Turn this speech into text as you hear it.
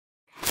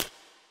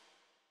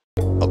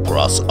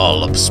across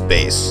all of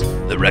space.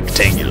 The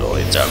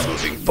rectanguloids are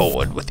moving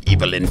forward with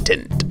evil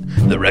intent.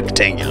 The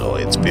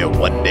rectanguloids fear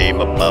one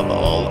name above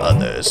all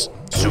others: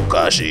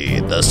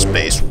 Sukashi, the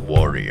Space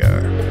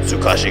Warrior.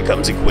 Sukashi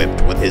comes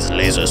equipped with his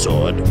laser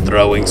sword,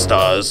 throwing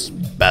stars,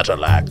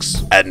 battle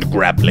axe, and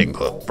grappling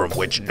hook from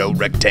which no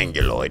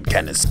rectanguloid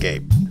can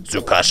escape.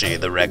 Sukashi,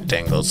 the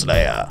Rectangle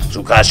Slayer.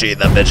 Sukashi,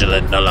 the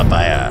Vigilant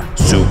Nullifier.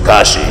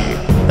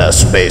 Sukashi, the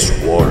Space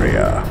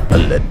Warrior. A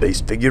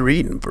lead-based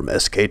figurine from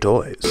SK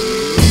Toys.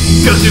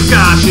 Go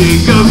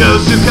Sukashi, go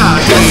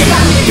Sukashi.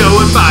 Go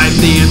and fight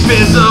the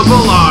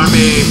invisible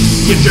army.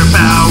 Get your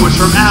powers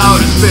from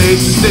outer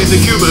space and save the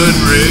human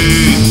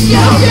race.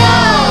 Go!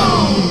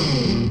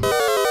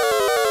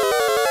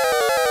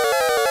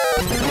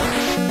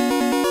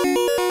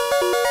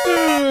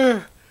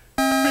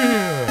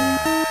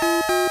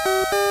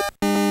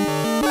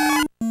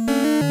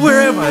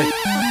 Where am I?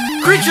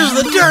 Creatures of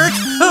the dirt!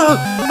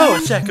 Oh,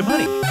 a sack of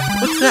money.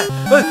 What's that?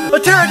 A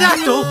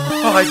pterodactyl!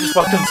 Oh, I just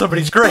walked on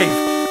somebody's grave.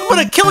 I'm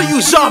gonna kill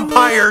you,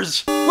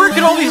 zompires! Where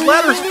can all these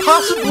ladders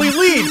possibly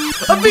lead?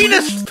 A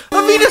Venus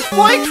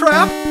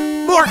flytrap!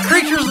 More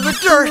creatures of the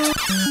dirt!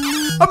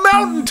 A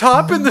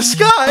mountaintop in the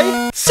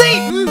sky!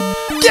 Satan!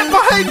 Get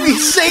behind me,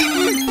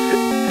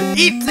 Satan!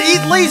 Eat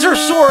laser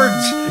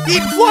swords!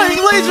 Eat flying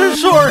laser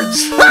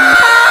swords!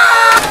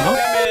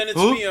 Ah! Hey man, it's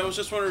me. I was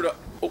just wondering to...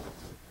 Oh,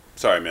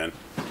 sorry man.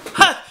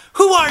 Ha!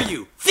 Who are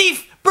you?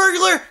 Thief?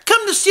 Burglar?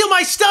 Come to steal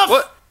my stuff?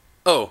 What?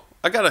 Oh,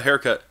 I got a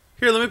haircut.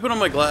 Here, let me put on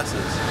my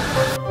glasses.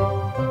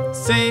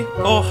 See?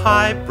 Oh,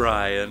 hi,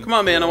 Brian. Come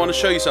on man, I want to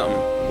show you something.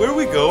 Where are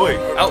we going?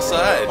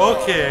 Outside.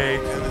 Okay.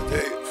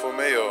 Candidate for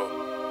mayor.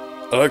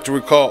 I'd like to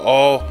recall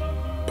all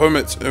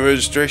permits and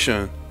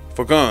registration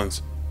for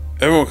guns.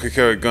 Everyone can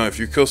carry a gun. If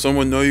you kill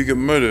someone, no, you get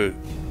murdered.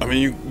 I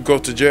mean, you go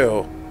to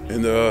jail.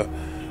 And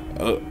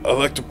I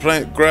like to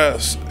plant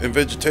grass and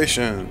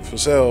vegetation for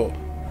sale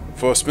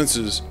for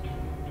expenses.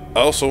 I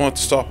also want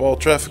to stop all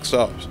traffic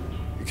stops.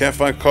 You can't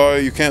find a car,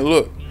 you can't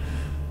look.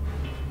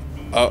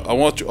 I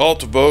want you all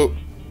to vote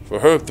for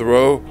Herb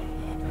Thoreau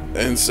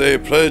and say a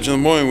pledge in the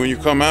morning when you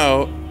come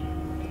out.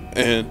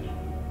 And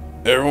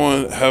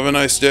everyone, have a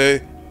nice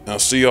day. And I'll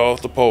see y'all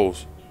at the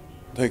polls.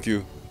 Thank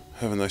you.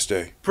 Have a nice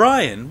day.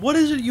 Brian, what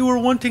is it you were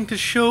wanting to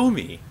show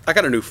me? I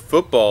got a new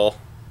football.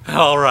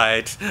 All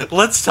right,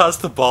 let's toss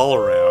the ball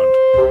around.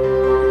 Here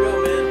you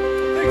go, man.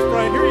 Thanks,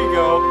 Brian. Here you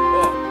go.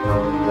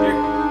 Here.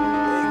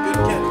 Good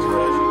catch,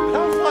 Sukashi.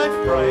 How's life,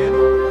 Brian?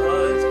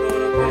 It's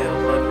going okay.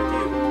 How's life with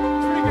you?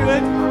 Pretty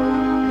good.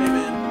 Hey,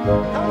 man.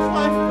 How's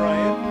life,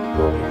 Brian?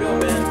 Here you go,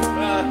 man.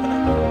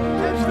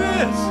 Catch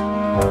this.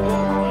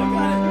 Oh, I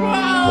got it.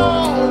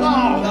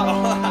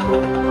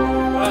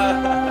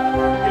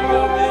 Here you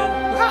go, man.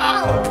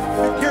 Wow!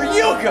 Here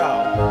you go.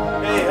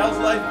 Hey, how's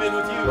life been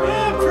with you,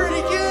 man?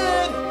 Pretty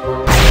good.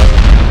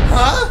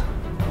 Huh?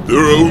 There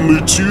are only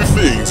two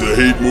things I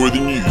hate more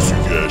than you,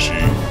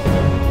 Sukashi.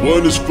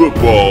 One is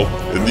football,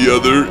 and the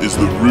other is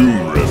the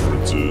room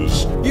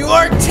references. You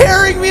are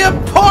tearing me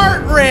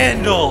apart,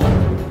 Randall.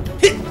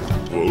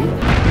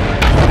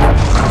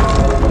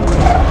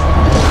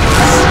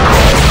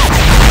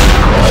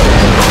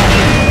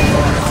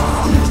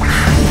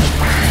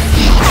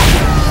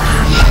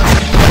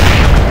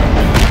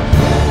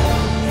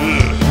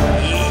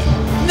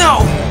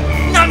 No,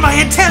 not my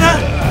antenna.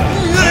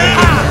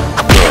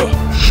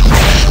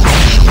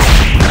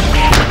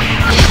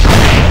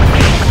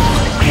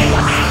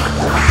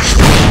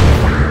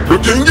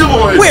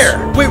 Rectanguloids!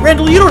 Where? Wait,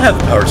 Randall, you don't have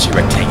the power to see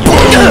rectangular.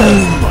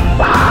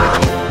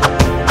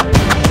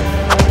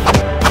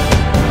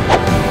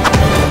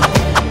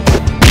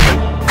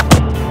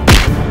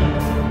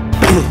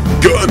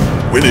 Gun!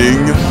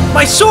 Winning!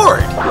 My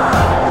sword!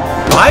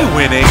 My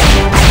winning!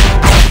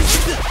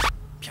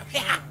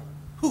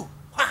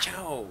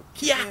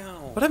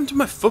 What happened to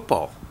my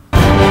football?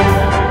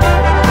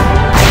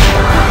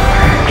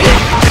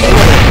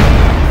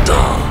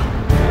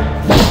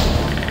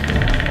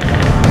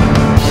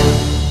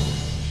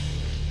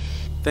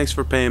 Thanks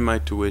for paying my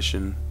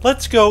tuition.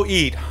 Let's go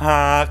eat,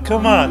 huh?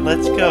 Come on,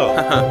 let's go.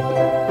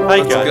 I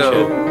Let's gotcha.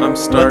 go. I'm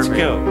starving.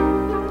 Let's go.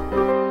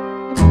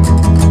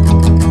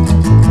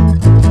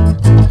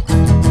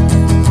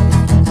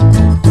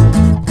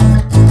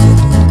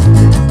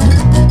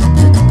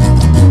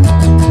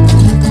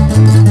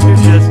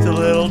 You're just a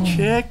little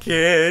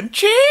chicken.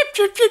 Cheep,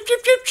 cheep, cheep,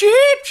 cheep, cheep,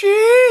 cheep, cheep.